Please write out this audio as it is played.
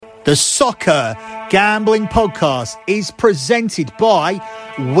The Soccer Gambling Podcast is presented by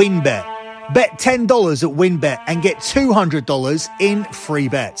WynnBET. Bet $10 at WynnBET and get $200 in free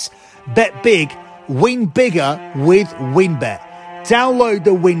bets. Bet big, win bigger with WynnBET. Download the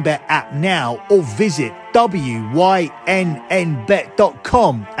WynnBET app now or visit wynnbet.com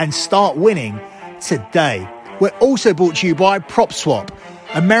and start winning today. We're also brought to you by PropSwap,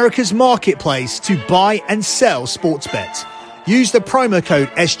 America's marketplace to buy and sell sports bets. Use the promo code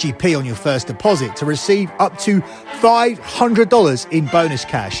SGP on your first deposit to receive up to $500 in bonus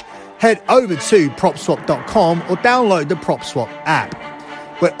cash. Head over to PropSwap.com or download the PropSwap app.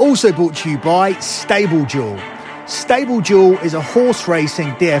 We're also brought to you by StableDuel. StableDuel is a horse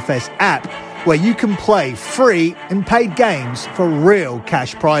racing DFS app where you can play free and paid games for real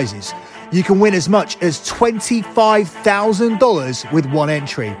cash prizes. You can win as much as $25,000 with one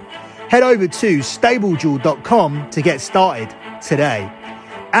entry. Head over to StableDuel.com to get started today.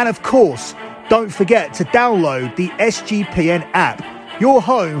 And of course, don't forget to download the SGPN app, your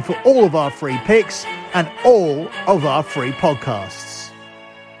home for all of our free picks and all of our free podcasts.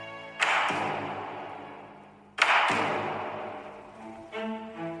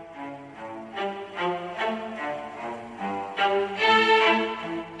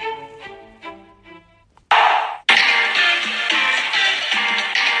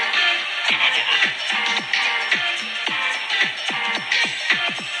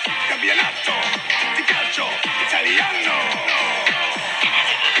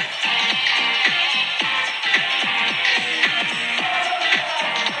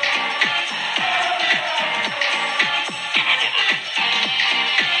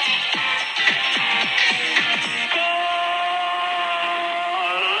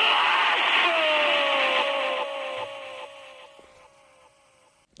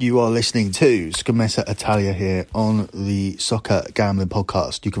 You are listening to Scommessa Italia here on the Soccer Gambling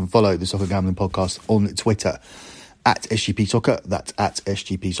Podcast. You can follow the Soccer Gambling Podcast on Twitter at SGP Soccer. That's at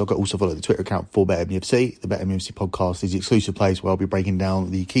SGP Soccer. Also follow the Twitter account for BetMUFC. The BetMUFC podcast is the exclusive place where I'll be breaking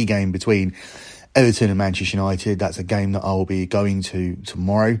down the key game between Everton and Manchester United. That's a game that I will be going to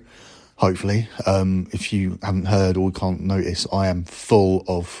tomorrow, hopefully. If you haven't heard or can't notice, I am full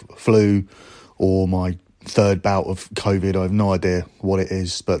of flu or my third bout of COVID. I have no idea what it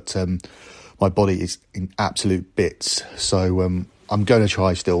is, but my body is in absolute bits. So I'm going to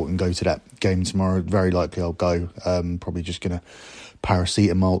try still and go to that game tomorrow. Very likely I'll go. Probably just going to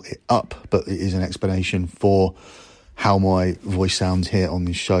paracetamol it up, but it is an explanation for how my voice sounds here on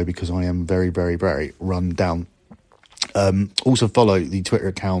this show because I am very, very, very run down. Also follow the Twitter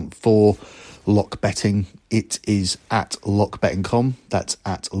account for Lock Betting. It is at lockbetting.com. That's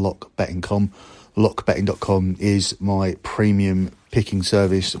at lockbetting.com. Lockbetting.com is my premium picking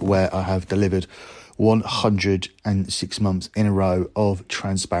service where I have delivered 106 months in a row of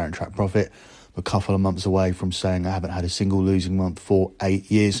transparent track profit. I'm a couple of months away from saying I haven't had a single losing month for 8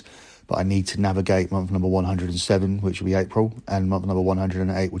 years, but I need to navigate month number 107, which will be April, and month number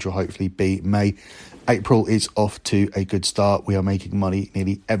 108, which will hopefully be May. April is off to a good start. We are making money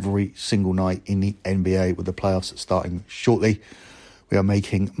nearly every single night in the NBA with the playoffs starting shortly. We are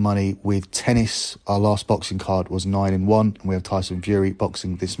making money with tennis. Our last boxing card was 9-1, and we have Tyson Fury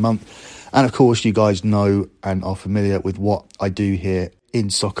boxing this month. And of course, you guys know and are familiar with what I do here in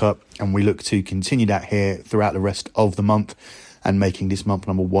soccer, and we look to continue that here throughout the rest of the month and making this month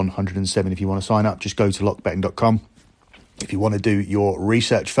number 107. If you want to sign up, just go to lockbetting.com. If you want to do your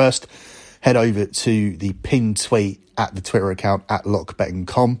research first, head over to the pinned tweet at the Twitter account at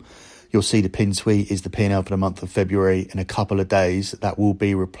lockbetting.com. You'll see the pinned tweet is the P&L for the month of February. In a couple of days, that will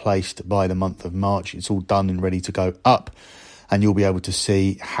be replaced by the month of March. It's all done and ready to go up, and you'll be able to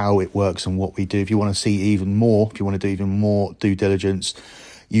see how it works and what we do. If you want to see even more, if you want to do even more due diligence,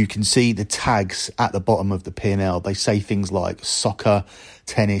 you can see the tags at the bottom of the P&L. They say things like soccer,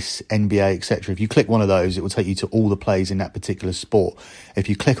 tennis, NBA, etc. If you click one of those, it will take you to all the plays in that particular sport. If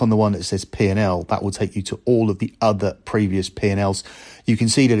you click on the one that says P&L, that will take you to all of the other previous P&Ls. You can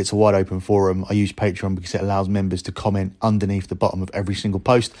see that it's a wide open forum. I use Patreon because it allows members to comment underneath the bottom of every single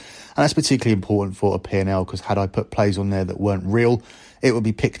post. And that's particularly important for a P&L because had I put plays on there that weren't real, it would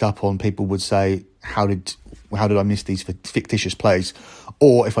be picked up on. People would say, how did I miss these fictitious plays?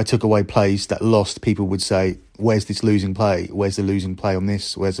 Or if I took away plays that lost, people would say, where's this losing play? Where's the losing play on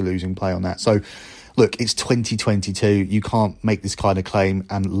this? Where's the losing play on that? So look, it's 2022. You can't make this kind of claim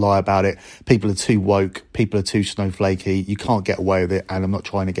and lie about it. People are too woke. People are too snowflakey. You can't get away with it. And I'm not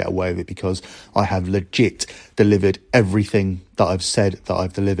trying to get away with it because I have legit delivered everything that I've said that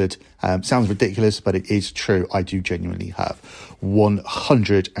I've delivered. Sounds ridiculous, but it is true. I do genuinely have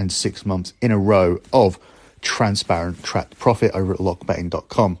 106 months in a row of transparent tracked profit over at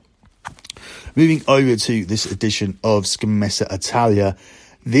lockbetting.com. Moving over to this edition of Scommessa Italia,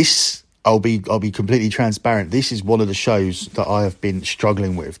 this, I'll be completely transparent, this is one of the shows that I have been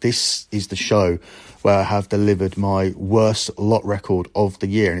struggling with. This is the show where I have delivered my worst lot record of the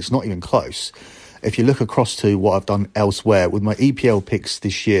year, and it's not even close. If you look across to what I've done elsewhere, with my EPL picks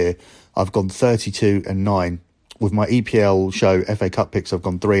this year, I've gone 32-9. With my EPL show FA Cup picks, I've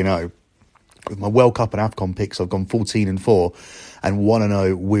gone 3-0. With my World Cup and AFCON picks, I've gone 14-4 and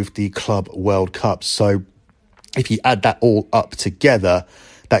 1-0 with the Club World Cup. So if you add that all up together,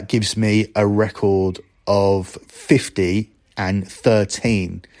 that gives me a record of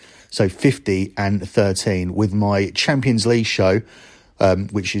 50-13. So 50-13 with my Champions League show,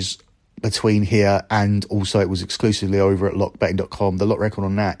 which is between here and also it was exclusively over at lockbetting.com. The lot record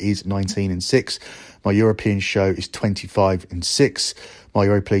on that is 19-6. My European show is 25-6. My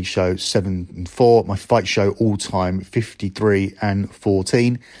Europa League show 7-4. My fight show all time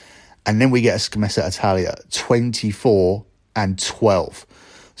 53-14. And then we get a Scommessa Italia 24-12.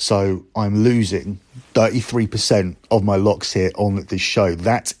 So I'm losing 33% of my locks here on this show.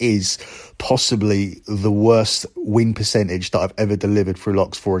 That is possibly the worst win percentage that I've ever delivered through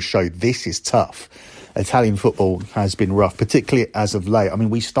locks for a show. This is tough. Italian football has been rough, particularly as of late. I mean,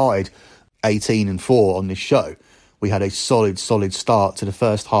 we started 18-4 on this show. We had a solid start to the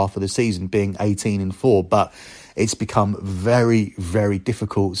first half of the season being 18-4, but it's become very, very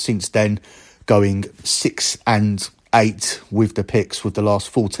difficult since then, going 6-8 with the picks with the last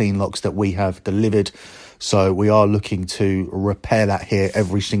 14 locks that we have delivered. So we are looking to repair that here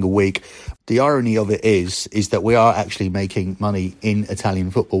every single week. The irony of it is that we are actually making money in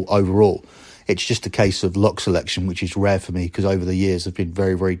Italian football overall. It's just a case of lock selection, which is rare for me because over the years I've been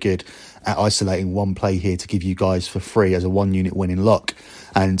very, very good at isolating one play here to give you guys for free as a 1-unit winning lock.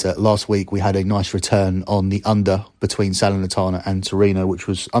 And last week we had a nice return on the under between Salernitana and Torino, which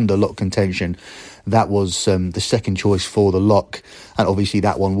was under lock contention. That was the second choice for the lock. And obviously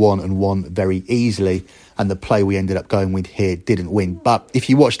that one won very easily. And the play we ended up going with here didn't win. But if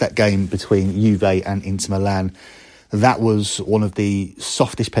you watch that game between Juve and Inter Milan, that was one of the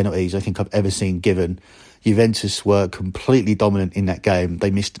softest penalties I think I've ever seen given. Juventus were completely dominant in that game.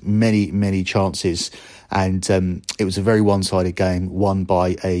 They missed many chances. And it was a very one-sided game, won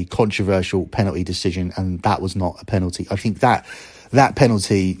by a controversial penalty decision. And that was not a penalty. I think that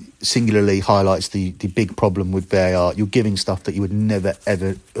penalty singularly highlights the big problem with VAR. You're giving stuff that you would never,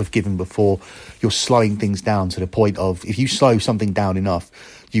 ever have given before. You're slowing things down to the point of, if you slow something down enough,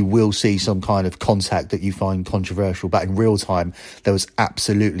 you will see some kind of contact that you find controversial. But in real time, there was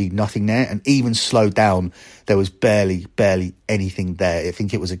absolutely nothing there. And even slowed down, there was barely anything there. I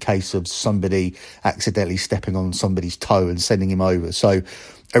think it was a case of somebody accidentally stepping on somebody's toe and sending him over. So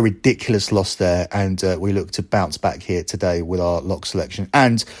a ridiculous loss there. And we look to bounce back here today with our lock selection.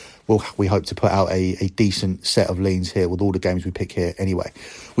 And we hope to put out a decent set of leans here with all the games we pick here anyway.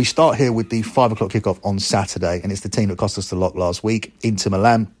 We start here with the 5 o'clock kickoff on Saturday, and it's the team that cost us the lock last week, Inter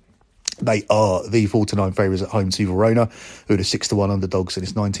Milan. They are the 4-9 favourites at home to Verona, who are the 6-1 underdogs, and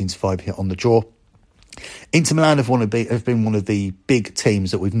it's 19-5 here on the draw. Inter Milan have been one of the big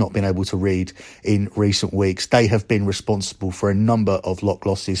teams that we've not been able to read in recent weeks. They have been responsible for a number of lock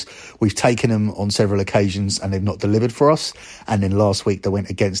losses. We've taken them on several occasions and they've not delivered for us. And then last week they went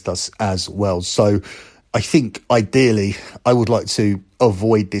against us as well. So I think ideally I would like to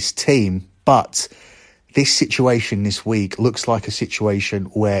avoid this team, but this situation this week looks like a situation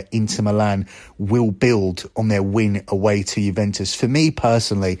where Inter Milan will build on their win away to Juventus. For me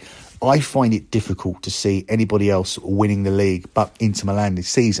personally, I find it difficult to see anybody else winning the league but Inter Milan this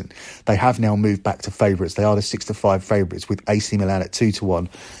season. They have now moved back to favourites. They are the 6-5 favourites with AC Milan at 2-1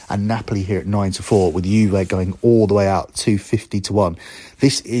 and Napoli here at 9-4 with Juve going all the way out to 50-1.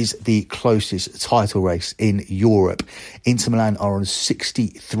 This is the closest title race in Europe. Inter Milan are on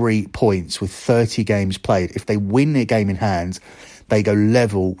 63 points with 30 games played. If they win their game in hand, they go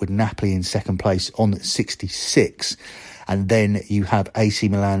level with Napoli in second place on 66. And then you have AC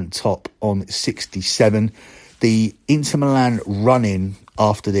Milan top on 67. The Inter Milan run-in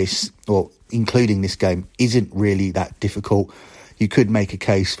after this, or including this game, isn't really that difficult. You could make a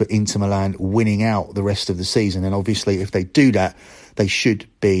case for Inter Milan winning out the rest of the season. And obviously, if they do that, they should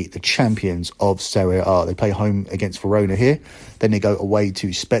be the champions of Serie A. They play home against Verona here. Then they go away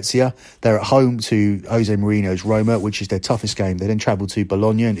to Spezia. They're at home to Jose Mourinho's Roma, which is their toughest game. They then travel to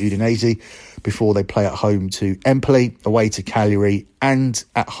Bologna and Udinese before they play at home to Empoli, away to Cagliari, and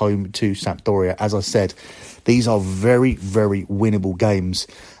at home to Sampdoria. As I said, these are very, very winnable games.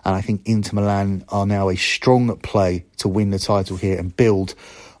 And I think Inter Milan are now a strong play to win the title here and build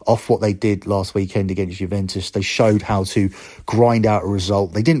off what they did last weekend against Juventus. They showed how to grind out a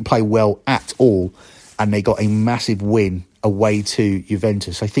result. They didn't play well at all, and they got a massive win away to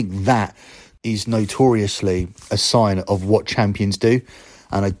Juventus. I think that is notoriously a sign of what champions do,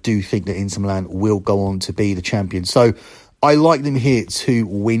 and I do think that Inter Milan will go on to be the champions. So I like them here to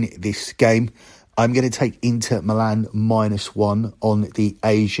win this game. I'm going to take Inter Milan -1 on the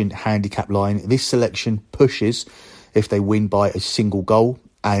Asian handicap line. This selection pushes if they win by a single goal,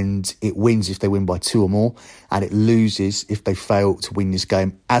 and it wins if they win by 2 or more, and it loses if they fail to win this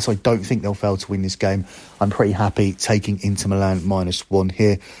game. As I don't think they'll fail to win this game, I'm pretty happy taking Inter Milan -1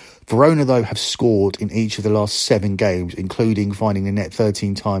 here. Verona, though, have scored in each of the last 7 games, including finding the net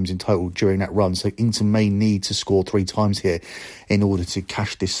 13 times in total during that run. So Inter may need to score 3 times here in order to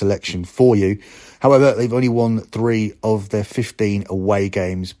cash this selection for you. However, they've only won 3 of their 15 away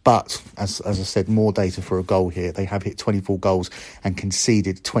games. But, as I said, more data for a goal here. They have hit 24 goals and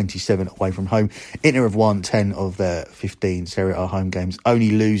conceded 27 away from home. Inter have won 10 of their 15 Serie A home games, only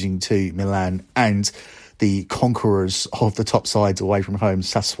losing to Milan and the conquerors of the top sides away from home,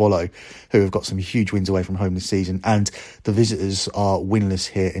 Sassuolo, who have got some huge wins away from home this season. And the visitors are winless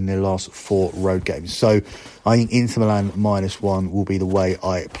here in their last 4 road games. So I think Inter Milan -1 will be the way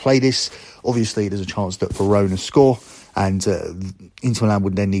I play this. Obviously, there's a chance that Verona score, and Inter Milan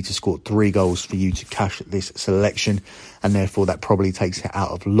would then need to score 3 goals for you to cash this selection, and therefore that probably takes it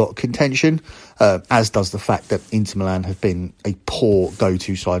out of lot contention, as does the fact that Inter Milan have been a poor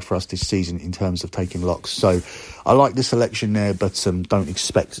go-to side for us this season in terms of taking locks. So I like the selection there, but don't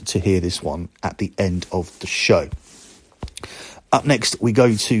expect to hear this one at the end of the show. Up next, we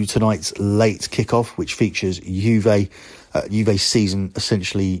go to tonight's late kickoff, which features Juve. Juve's season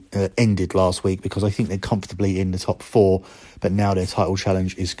essentially ended last week because I think they're comfortably in the top 4, but now their title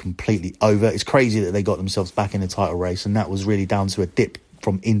challenge is completely over. It's crazy that they got themselves back in the title race, and that was really down to a dip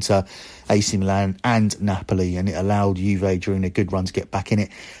from Inter, AC Milan and Napoli, and it allowed Juve during their good run to get back in it.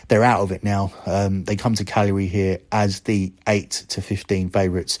 They're out of it now. They come to Cagliari here as the 8-15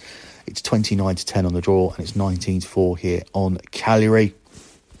 favourites. It's 29-10 on the draw, and it's 19-4 here on Cagliari.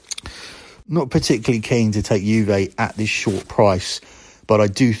 Not particularly keen to take Juve at this short price, but I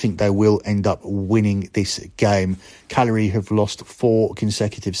do think they will end up winning this game. Cagliari have lost 4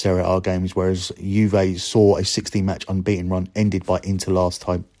 consecutive Serie A games, whereas Juve saw a 16-match unbeaten run ended by Inter last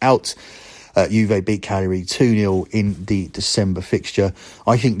time out. Juve beat Cagliari 2-0 in the December fixture.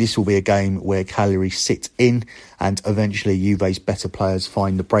 I think this will be a game where Cagliari sit in and eventually Juve's better players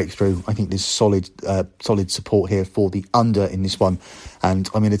find the breakthrough. I think there's solid support here for the under in this one, and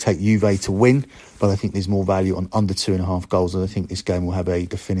I'm going to take Juve to win, but I think there's more value on under 2.5 goals, and I think this game will have a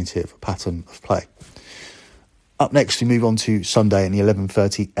definitive pattern of play. Up next, we move on to Sunday in the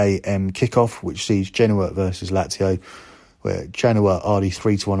 11:30am kickoff, which sees Genoa versus Lazio, where Genoa are the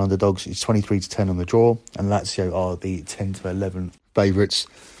 3-1 underdogs. It's 23-10 on the draw, and Lazio are the 10-11 favourites.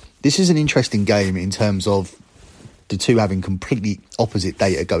 This is an interesting game in terms of the two having completely opposite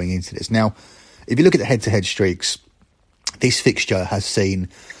data going into this. Now, if you look at the head-to-head streaks, this fixture has seen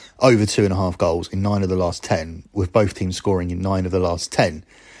over 2.5 goals in 9 of the last 10, with both teams scoring in 9 of the last 10.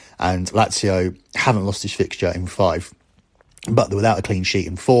 And Lazio haven't lost this fixture in 5. But they're without a clean sheet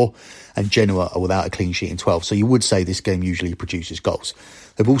in 4, and Genoa are without a clean sheet in 12. So you would say this game usually produces goals.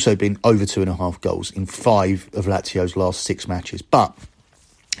 They've also been over 2.5 goals in 5 of Lazio's last 6 matches. But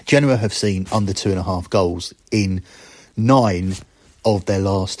Genoa have seen under 2.5 goals in 9 of their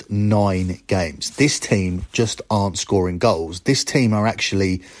last 9 games. This team just aren't scoring goals. This team are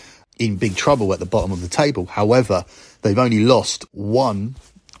actually in big trouble at the bottom of the table. However, they've only lost 1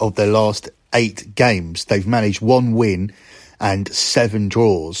 of their last 8 games. They've managed 1 win and 7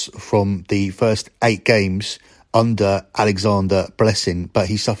 draws from the first 8 games under Alexander Blessin, but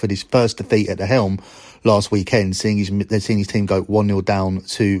he suffered his first defeat at the helm last weekend, seeing his team go 1-0 down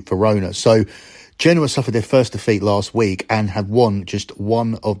to Verona. So Genoa suffered their first defeat last week and have won just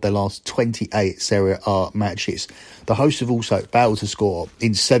 1 of their last 28 Serie A matches. The hosts have also failed to score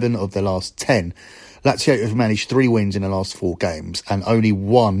in 7 of their last 10. Lazio have managed 3 wins in the last 4 games, and only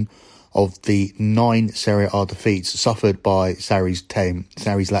 1 of the 9 Serie A defeats suffered by Sarri's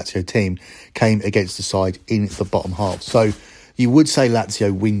Lazio team came against the side in the bottom half. So you would say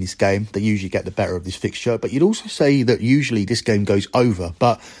Lazio win this game. They usually get the better of this fixture, but you'd also say that usually this game goes over.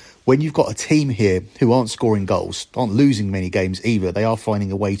 But when you've got a team here who aren't scoring goals, aren't losing many games either, they are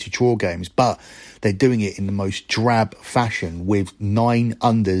finding a way to draw games, but they're doing it in the most drab fashion with 9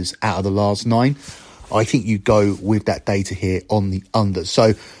 unders out of the last 9. I think you go with that data here on the under.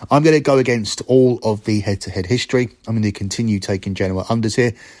 So I'm going to go against all of the head-to-head history. I'm going to continue taking Genoa unders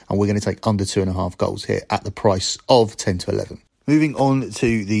here, and we're going to take under 2.5 goals here at the price of 10-11. Moving on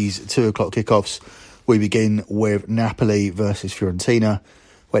to these 2 o'clock kickoffs, we begin with Napoli versus Fiorentina,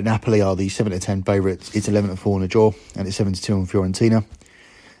 where Napoli are the 7-10 favourites. It's 11-4 on the draw, and it's 7-2 on Fiorentina.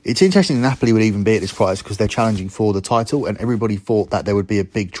 It's interesting that Napoli would even be at this price because they're challenging for the title, and everybody thought that there would be a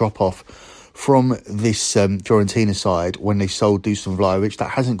big drop-off from this Fiorentina side when they sold Dusan Vlahovic. That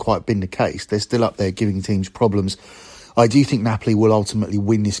hasn't quite been the case. They're still up there giving teams problems. I do think Napoli will ultimately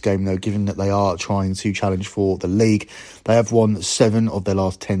win this game, though, given that they are trying to challenge for the league. They have won 7 of their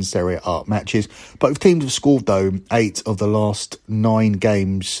last 10 Serie A matches. Both teams have scored, though, 8 of the last 9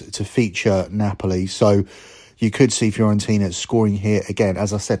 games to feature Napoli. So you could see Fiorentina scoring here again.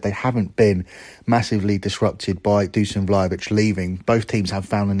 As I said, they haven't been massively disrupted by Dusan Vlahovic leaving. Both teams have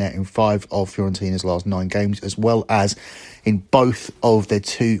found the net in 5 of Fiorentina's last 9 games, as well as in both of their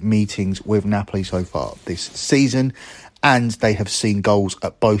 2 meetings with Napoli so far this season. And they have seen goals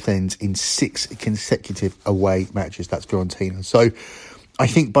at both ends in 6 consecutive away matches. That's Fiorentina. So I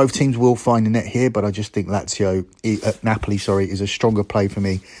think both teams will find the net here, but I just think Napoli is a stronger play for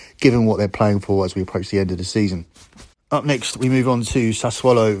me, given what they're playing for as we approach the end of the season. Up next, we move on to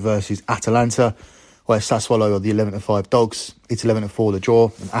Sassuolo versus Atalanta, where Sassuolo are the 11-5 dogs. It's 11-4 the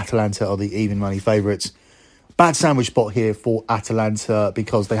draw, and Atalanta are the even money favourites. Bad sandwich spot here for Atalanta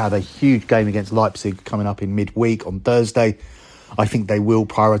because they have a huge game against Leipzig coming up in midweek on Thursday. I think they will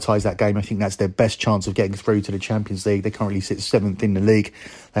prioritise that game. I think that's their best chance of getting through to the Champions League. They currently sit 7th in the league.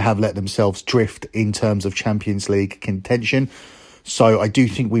 They have let themselves drift in terms of Champions League contention. So I do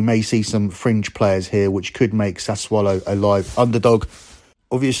think we may see some fringe players here, which could make Sassuolo a live underdog.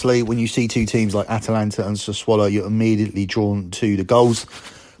 Obviously, when you see 2 teams like Atalanta and Sassuolo, you're immediately drawn to the goals.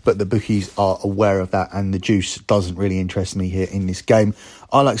 But the bookies are aware of that, and the juice doesn't really interest me here in this game.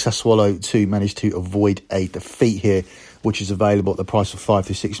 I like Sassuolo to manage to avoid a defeat here, which is available at the price of 5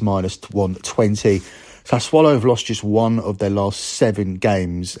 to 6 minus 120. Sassuolo have lost just 1 of their last 7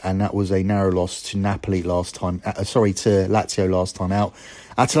 games, and that was a narrow loss to Napoli to Lazio last time out.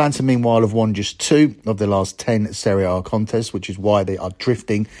 Atalanta, meanwhile, have won just 2 of their last 10 Serie A contests, which is why they are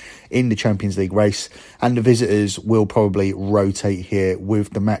drifting in the Champions League race. And the visitors will probably rotate here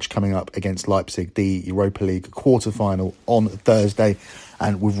with the match coming up against Leipzig, the Europa League quarter-final on Thursday.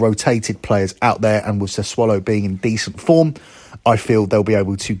 And with rotated players out there and with Sassuolo being in decent form, I feel they'll be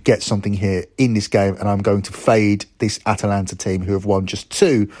able to get something here in this game. And I'm going to fade this Atalanta team, who have won just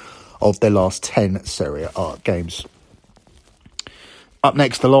 2 of their last 10 Serie A games. Up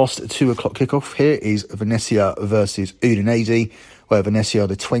next, the last 2 o'clock kickoff here is Venezia versus Udinese, where Venezia are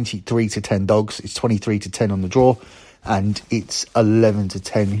the 23-10 dogs. It's 23-10 on the draw, and it's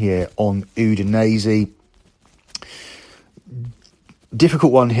 11-10 here on Udinese.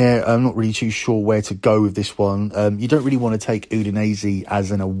 Difficult one here. I'm not really too sure where to go with this one. You don't really want to take Udinese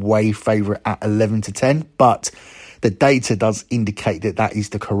as an away favourite at 11-10, but the data does indicate that that is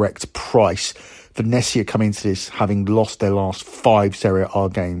the correct price. Venezia come into this having lost their last 5 Serie A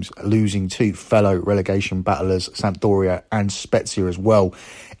games, losing to fellow relegation battlers Sampdoria and Spezia as well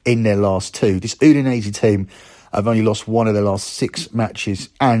in their last 2. This Udinese team have only lost 1 of their last 6 matches,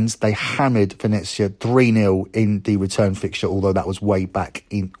 and they hammered Venezia 3-0 in the return fixture, although that was way back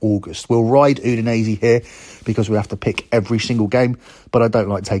in August. We'll ride Udinese here because we have to pick every single game, but I don't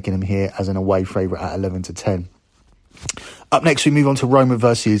like taking them here as an away favourite at 11-10. Up next, we move on to Roma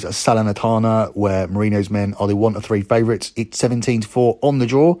versus Salernitana, where Mourinho's men are the 1-3 favourites. It's 17-4 on the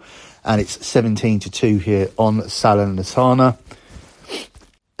draw, and it's 17-2 here on Salernitana.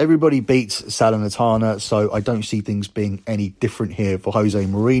 Everybody beats Salernitana, so I don't see things being any different here for Jose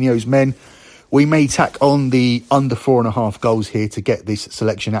Mourinho's men. We may tack on the under 4.5 goals here to get this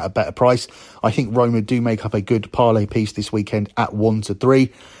selection at a better price. I think Roma do make up a good parlay piece this weekend at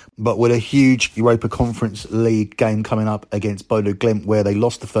 1-3. But with a huge Europa Conference League game coming up against Bodo Glimt, where they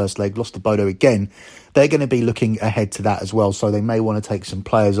lost the first leg, lost to Bodo again, they're going to be looking ahead to that as well. So they may want to take some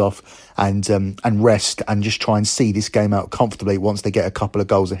players off and rest and just try and see this game out comfortably once they get a couple of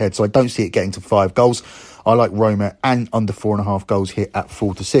goals ahead. So I don't see it getting to 5 goals. I like Roma and under 4.5 goals here at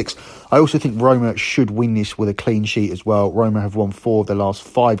 4-6. I also think Roma should win this with a clean sheet as well. Roma have won 4 of their last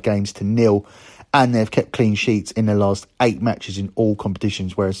 5 games to 0. And they've kept clean sheets in their last 8 matches in all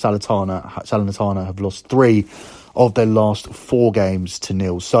competitions, whereas Salernitana have lost 3 of their last 4 games to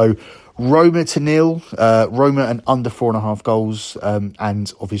 0. So Roma to 0, Roma and under 4.5 goals,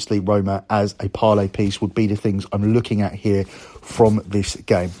 and obviously Roma as a parlay piece would be the things I'm looking at here from this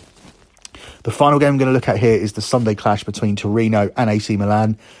game. The final game I'm going to look at here is the Sunday clash between Torino and AC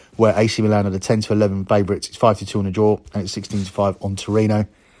Milan, where AC Milan are the 10-11 favourites. It's 5-2 on the draw, and it's 16-5 on Torino.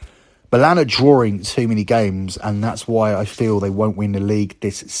 Milan are drawing too many games, and that's why I feel they won't win the league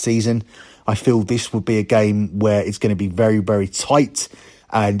this season. I feel this would be a game where it's going to be very, very tight,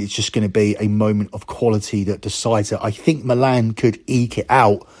 and it's just going to be a moment of quality that decides it. I think Milan could eke it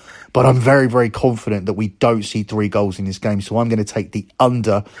out, but I'm very, very confident that we don't see 3 goals in this game. So I'm going to take the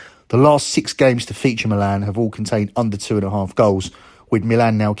under. The last 6 games to feature Milan have all contained under 2.5 goals, with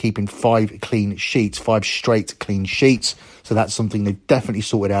Milan now keeping 5 clean sheets, 5 straight clean sheets. So that's something they've definitely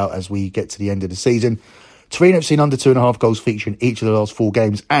sorted out as we get to the end of the season. Torino have seen under 2.5 goals feature in each of the last 4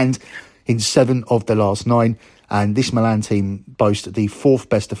 games and in 7 of the last 9. And this Milan team boasts the 4th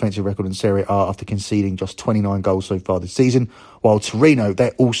best defensive record in Serie A after conceding just 29 goals so far this season. While Torino,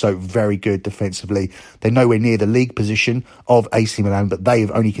 they're also very good defensively. They're nowhere near the league position of AC Milan, but they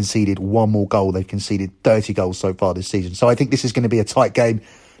have only conceded 1 more goal. They've conceded 30 goals so far this season. So I think this is going to be a tight game,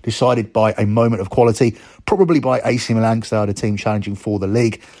 decided by a moment of quality, probably by AC Milan because they are the team challenging for the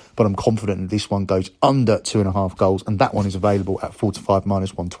league. But I'm confident that this one goes under 2.5 goals, and that one is available at 4-5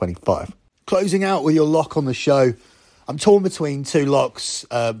 minus 125. Closing out with your lock on the show, I'm torn between 2 locks.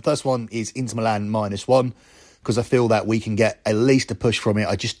 First one is Inter Milan -1, because I feel that we can get at least a push from it.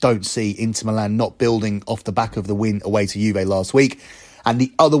 I just don't see Inter Milan not building off the back of the win away to Juve last week. And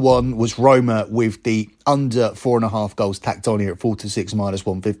the other one was Roma with the under 4.5 goals tacked on here at 4-6 minus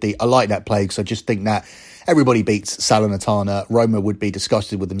 150. I like that play because I just think that everybody beats Salernitana. Roma would be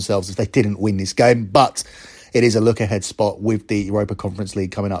disgusted with themselves if they didn't win this game, but it is a look-ahead spot with the Europa Conference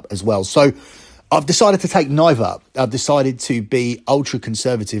League coming up as well. So I've decided to take neither. I've decided to be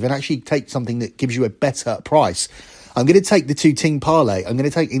ultra-conservative and actually take something that gives you a better price. I'm going to take the 2-team parlay. I'm going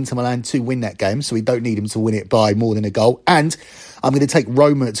to take Inter Milan to win that game, so we don't need him to win it by more than a goal. And I'm going to take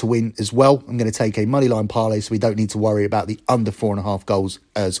Roma to win as well. I'm going to take a moneyline parlay, so we don't need to worry about the under 4.5 goals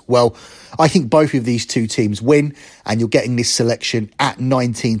as well. I think both of these 2 teams win, and you're getting this selection at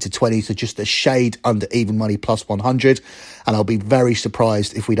 19-20, so just a shade under even money plus 100. And I'll be very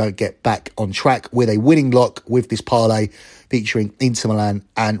surprised if we don't get back on track with a winning lock with this parlay featuring Inter Milan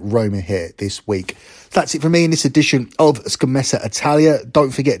and Roma here this week. That's it for me in this edition of Scommessa Italia.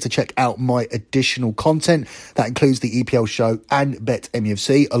 Don't forget to check out my additional content. That includes the EPL show and Bet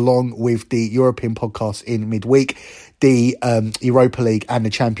MUFC, along with the European podcast in midweek, the Europa League and the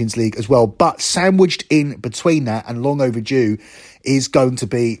Champions League as well. But sandwiched in between that and long overdue is going to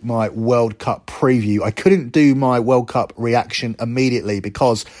be my World Cup preview. I couldn't do my World Cup reaction immediately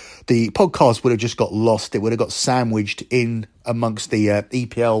because the podcast would have just got lost. It would have got sandwiched in amongst the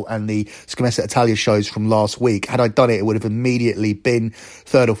EPL and the Scommessa Italia shows from last week. Had I done it, it would have immediately been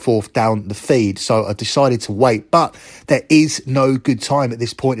 3rd or 4th down the feed. So I decided to wait. But there is no good time at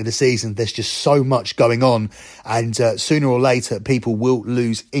this point of the season. There's just so much going on. And sooner or later, people will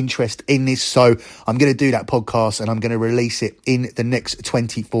lose interest in this. So I'm going to do that podcast and I'm going to release it in the next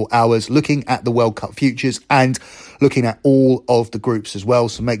 24 hours, looking at the World Cup futures and looking at all of the groups as well.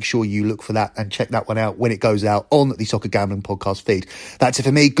 So make sure you look for that and check that one out when it goes out on the Soccer Gambling Podcast feed. That's it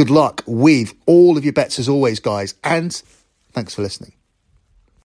for me. Good luck with all of your bets as always, guys. And thanks for listening.